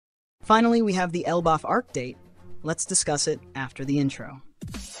Finally, we have the Elbaf arc date. Let's discuss it after the intro.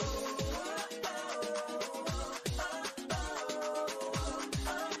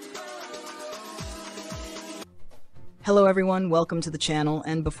 Hello everyone, welcome to the channel,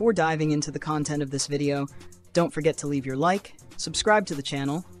 and before diving into the content of this video, don't forget to leave your like, subscribe to the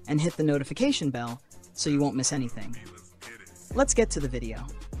channel, and hit the notification bell so you won't miss anything. Let's get to the video.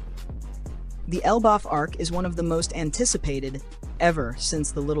 The Elbaf arc is one of the most anticipated ever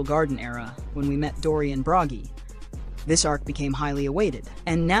since the Little Garden era, when we met Dory and Bragi. This arc became highly awaited,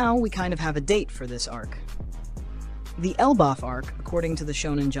 and now we kind of have a date for this arc. The Elbaf arc, according to the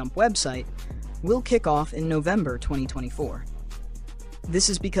Shonen Jump website, will kick off in November 2024. This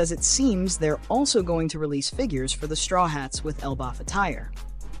is because it seems they're also going to release figures for the Straw Hats with Elbaf attire.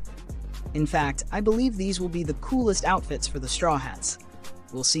 In fact, I believe these will be the coolest outfits for the Straw Hats.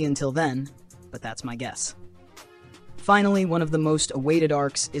 We'll see until then, but that's my guess. Finally, one of the most awaited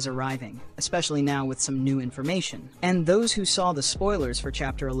arcs is arriving, especially now with some new information. And those who saw the spoilers for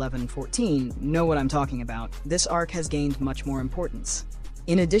Chapter 11-14 know what I'm talking about. This arc has gained much more importance.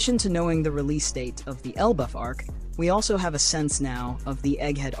 In addition to knowing the release date of the Elbaf arc, we also have a sense now of the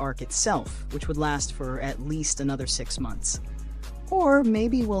Egghead arc itself, which would last for at least another 6 months. Or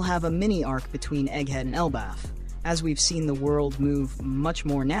maybe we'll have a mini arc between Egghead and Elbaf, as we've seen the world move much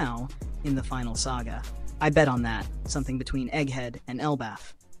more now in the final saga. I bet on that, something between Egghead and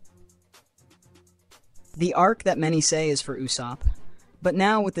Elbaf. The arc that many say is for Usopp, but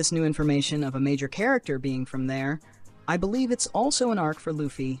now with this new information of a major character being from there, I believe it's also an arc for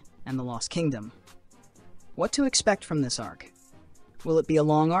Luffy and the Lost Kingdom. What to expect from this arc? Will it be a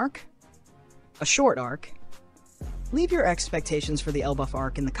long arc? A short arc? Leave your expectations for the Elbaf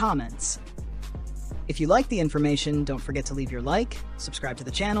arc in the comments. If you like the information, don't forget to leave your like, subscribe to the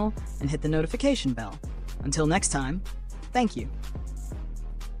channel, and hit the notification bell. Until next time, thank you.